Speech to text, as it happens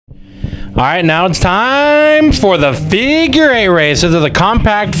All right, now it's time for the figure eight race. This is a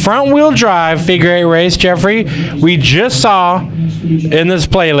compact front-wheel drive figure eight race, Jeffrey. We just saw in this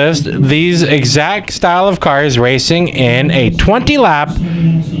playlist these exact style of cars racing in a 20-lap,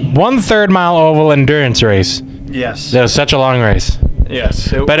 1/3 mile oval endurance race. Yes. It was such a long race.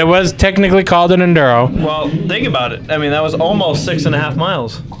 Yes. But it was technically called an enduro. Well, think about it. I mean, that was almost 6.5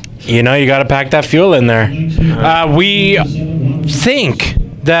 miles. You know, you got to pack that fuel in there. We think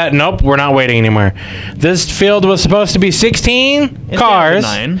that, nope, we're not waiting anymore. This field was supposed to be 16 cars.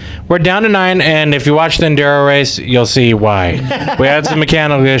 Down to 9. We're down to 9, and if you watch the enduro race, you'll see why. We had some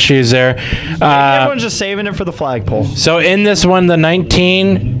mechanical issues there. Everyone's just saving it for the flagpole. So in this one, the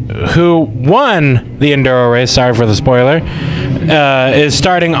 19 who won the enduro race, sorry for the spoiler, is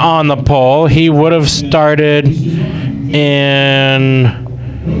starting on the pole. He would have started in...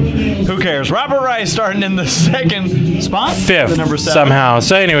 Who cares? Robert Rice starting in the second spot? Fifth, the number 7. somehow.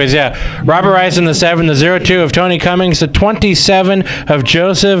 So anyways, yeah. Robert Rice in the 7, the 02 of Tony Cummings, the 27 of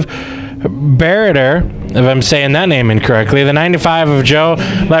Joseph Barretter, if I'm saying that name incorrectly, the 95 of Joe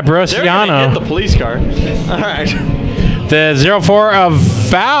They're Labrosiano. gonna hit the police car. All right. The 04 of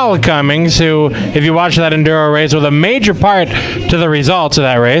Val Cummings, who, if you watch that enduro race, was a major part to the results of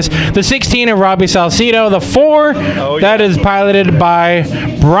that race. The 16 of Robbie Salcido. The 4 that is piloted by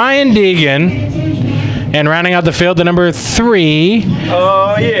Brian Deegan. And rounding out the field, the number 3.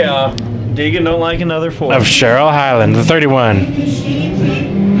 Oh, yeah. Deegan don't like another 4. Of Cheryl Highland, the 31.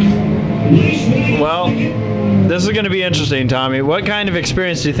 Well, this is going to be interesting, Tommy. What kind of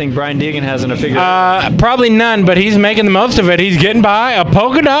experience do you think Brian Deegan has in a figure? Probably none, but he's making the most of it. He's getting by a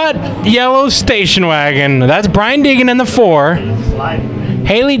polka dot yellow station wagon. That's Brian Deegan in the 4.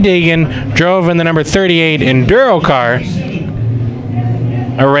 Haley Deegan drove in the number 38 Enduro car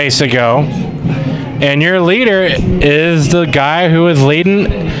a race ago. And your leader is the guy who is leading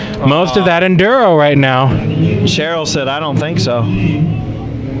most of that Enduro right now. Cheryl said, I don't think so.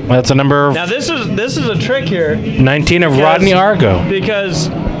 That's a number... Now, this is a trick here. 19 of Rodney Argo. Because,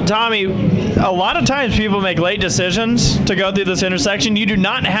 Tommy, a lot of times people make late decisions to go through this intersection. You do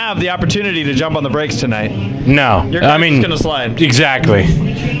not have the opportunity to jump on the brakes tonight. No. Your car's just going to slide.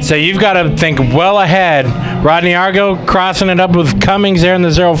 Exactly. So you've got to think well ahead. Rodney Argo crossing it up with Cummings there in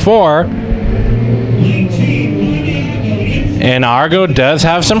the 04. And Argo does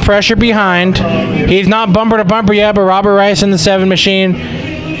have some pressure behind. He's not bumper to bumper yet, but Robert Rice in the 7 machine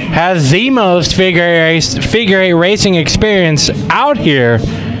has the most figure eight racing experience out here.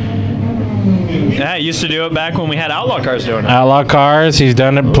 Yeah, he used to do it back when we had Outlaw cars doing it. Outlaw cars, he's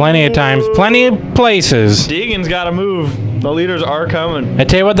done it plenty of times, plenty of places. Deegan's got to move. The leaders are coming. I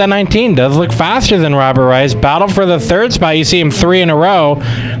tell you what, that 19 does look faster than Robert Rice. Battle for the 3rd spot. You see him 3 in a row.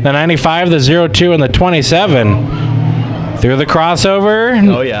 The 95, the 02, and the 27. Through the crossover.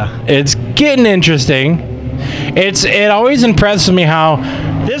 Oh, yeah. It's getting interesting. It always impresses me how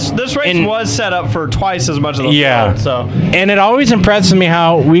this race was set up for twice as much of the field, so. And it always impresses me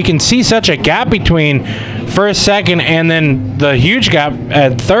how we can see such a gap between 1st, 2nd, and then the huge gap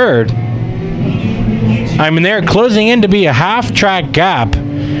at 3rd. I mean, they're closing in to be a half-track gap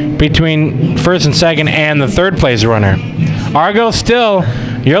between 1st and 2nd and the 3rd place runner. Argo still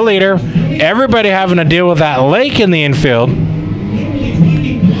your leader. Everybody having to deal with that lake in the infield.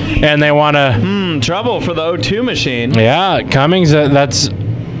 And they want to... trouble for the 02 machine. Yeah, Cummings, that's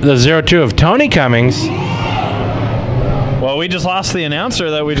the 02 of Tony Cummings. Well, we just lost the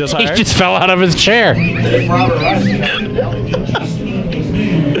announcer that we just hired. He just fell out of his chair.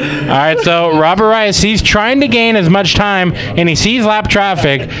 All right, so Robert Rice, he's trying to gain as much time, and he sees lap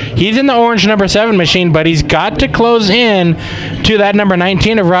traffic. He's in the orange number 7 machine, but he's got to close in to that number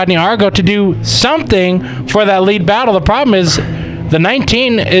 19 of Rodney Argo to do something for that lead battle. The problem is the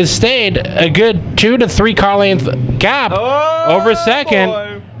 19 is stayed a good 2 to 3 car length gap over 2nd.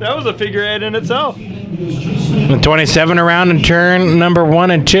 Boy. That was a figure eight in itself. The 27 around in turn number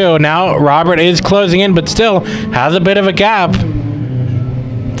 1 and 2. Now Robert is closing in, but still has a bit of a gap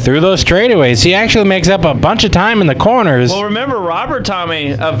through those straightaways. He actually makes up a bunch of time in the corners. Well, remember, Robert,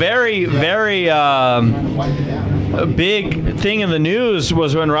 Tommy, a very, very a big thing in the news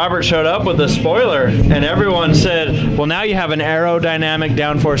was when Robert showed up with the spoiler, and everyone said, well, now you have an aerodynamic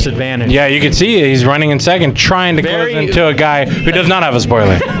downforce advantage. Yeah, you can see he's running in 2nd, trying to close into a guy who does not have a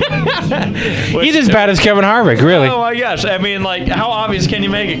spoiler. He's as bad as Kevin Harvick, really. Oh, my gosh. I mean, like, how obvious can you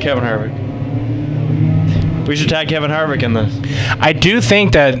make it, Kevin Harvick? We should tag Kevin Harvick in this. I do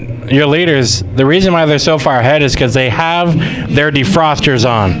think that your leaders, the reason why they're so far ahead is because they have their defrosters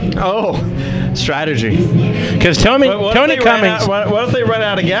on. Oh, strategy. Because Tony Cummings. What if they run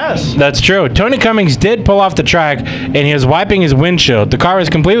out of gas? That's true. Tony Cummings did pull off the track, and he was wiping his windshield. The car was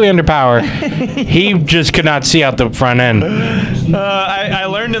completely under power. He just could not see out the front end. I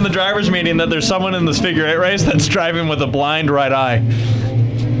learned in the driver's meeting that there's someone in this figure 8 race that's driving with a blind right eye.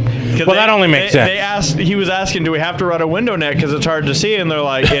 Well, that only makes sense. He was asking, do we have to run a window net because it's hard to see? And they're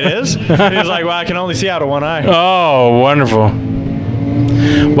like, it is? He was like, well, I can only see out of one eye. Oh, wonderful.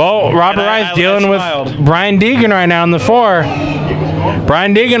 Well, Robert Rice dealing with Brian Deegan right now in the 4.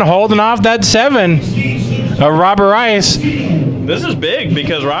 Brian Deegan holding off that 7 of Robert Rice. This is big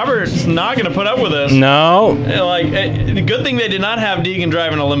because Robert's not going to put up with this. No. Like, good thing they did not have Deegan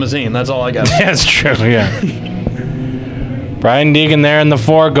driving a limousine. That's all I got. That's true, yeah. Brian Deegan there in the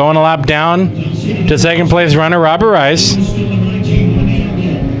 4, going a lap down to second place runner Robert Rice.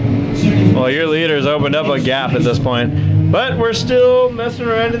 Well, your leader's opened up a gap at this point, but we're still messing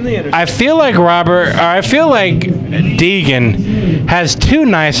around in the intersection. I feel like Deegan has too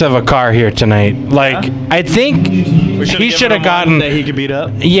nice of a car here tonight. Like, yeah. I think he should have gotten that he could beat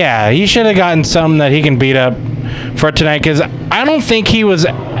up. Yeah, he should have gotten something that he can beat up for tonight, because I don't think Brian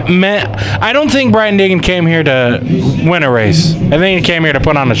Deegan came here to win a race. I think he came here to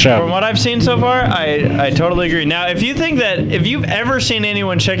put on a show. From what I've seen so far, I totally agree. Now, if you've ever seen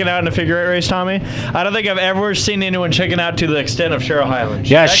anyone chicken out in a figure 8 race, Tommy, I don't think I've ever seen anyone chicken out to the extent of Cheryl Hyland.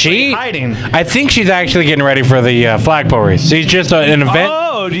 She's hiding. I think she's actually getting ready for the flagpole race. She's just an event.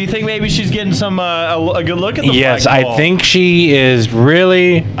 Oh, do you think maybe she's getting some a good look at the Yes, flagpole? I think she is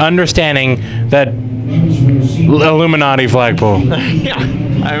really understanding that Illuminati flagpole. Yeah,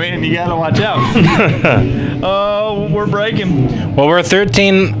 I mean, you gotta watch out. Oh, we're breaking. Well, we're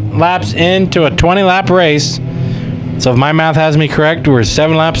 13 laps into a 20-lap race. So if my math has me correct, we're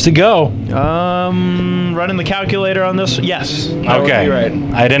 7 laps to go. Running the calculator on this, yes. Okay. Right.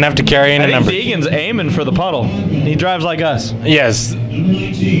 I didn't have to carry any numbers. I think Deegan's aiming for the puddle. He drives like us. Yes.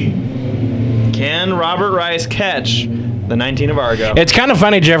 Can Robert Rice catch the 19 of Argo? It's kind of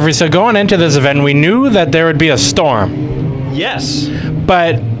funny, Jeffrey. So going into this event, we knew that there would be a storm. Yes.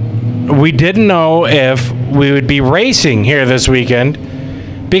 But we didn't know if we would be racing here this weekend,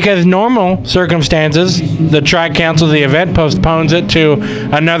 because normal circumstances, the track cancels the event, postpones it to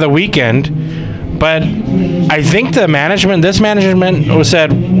another weekend. But I think this management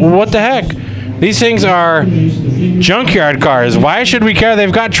said, what the heck? These things are junkyard cars. Why should we care?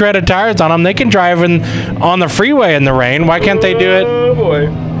 They've got treaded tires on them. They can drive on the freeway in the rain. Why can't they do it? Oh, boy.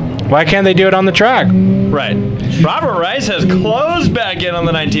 Why can't they do it on the track? Right. Robert Rice has closed back in on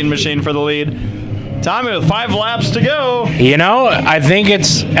the 19 machine for the lead. Tommy with 5 laps to go. You know, I think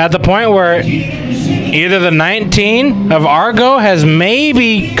it's at the point where either the 19 of Argo has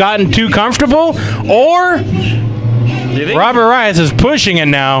maybe gotten too comfortable, or Robert Rice is pushing it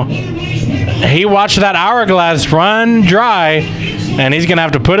now. He watched that hourglass run dry, and he's going to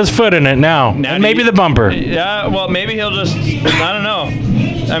have to put his foot in it now. And maybe the bumper. Yeah, well, maybe he'll just, I don't know.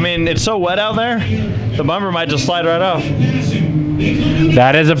 I mean, it's so wet out there, the bumper might just slide right off.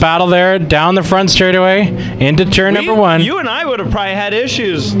 That is a battle there down the front straightaway into turn number 1. You and I would have probably had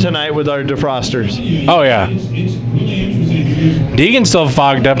issues tonight with our defrosters. Oh, yeah. Deegan's still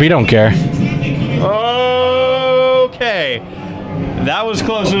fogged up. He don't care. Okay. That was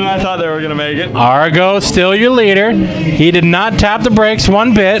closer than I thought they were going to make it. Argo still your leader. He did not tap the brakes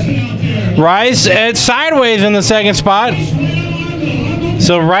one bit. Rice sideways in the second spot.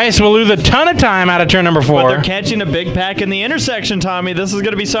 So Rice will lose a ton of time out of turn number 4. But they're catching a big pack in the intersection, Tommy. This is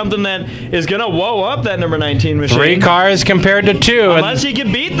going to be something that is going to whoa up that number 19 machine. 3 cars compared to 2. Unless he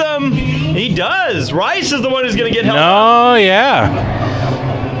can beat them. He does. Rice is the one who's going to get held up. Oh, yeah.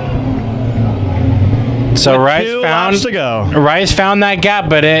 So Rice found that gap,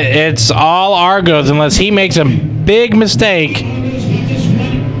 but it's all Argos unless he makes a big mistake.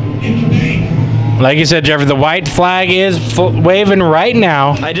 Like you said, Jeffrey, the white flag is waving right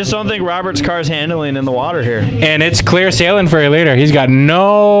now. I just don't think Robert's car's handling in the water here. And it's clear sailing for your leader. He's got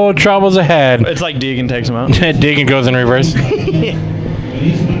no troubles ahead. It's like Deegan takes him out. Deegan goes in reverse.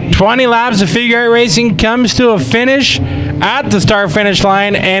 20 laps of figure 8 racing comes to a finish at the start-finish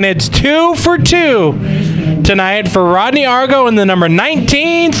line, and it's 2 for 2 tonight for Rodney Argo in the number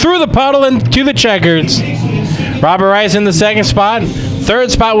 19 through the puddle and to the checkers. Robert Rice in the second spot. Third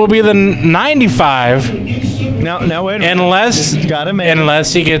spot will be the 95. Now wait a minute. Unless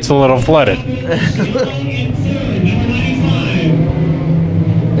he gets a little flooded.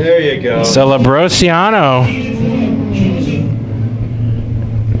 There you go. Celebrociano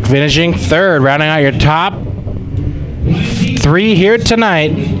finishing third, rounding out your top 3 here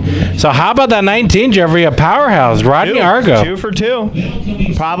tonight. So how about that 19, Jeffrey? A powerhouse, Rodney Argo. 2 for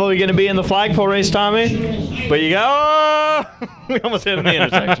 2. Probably going to be in the flagpole race, Tommy. But you go. We almost hit in the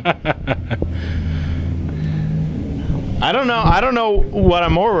intersection. I don't know what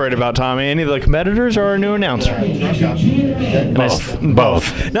I'm more worried about, Tommy. Any of the competitors or our new announcer?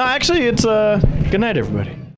 Both. No, actually, it's good night, everybody.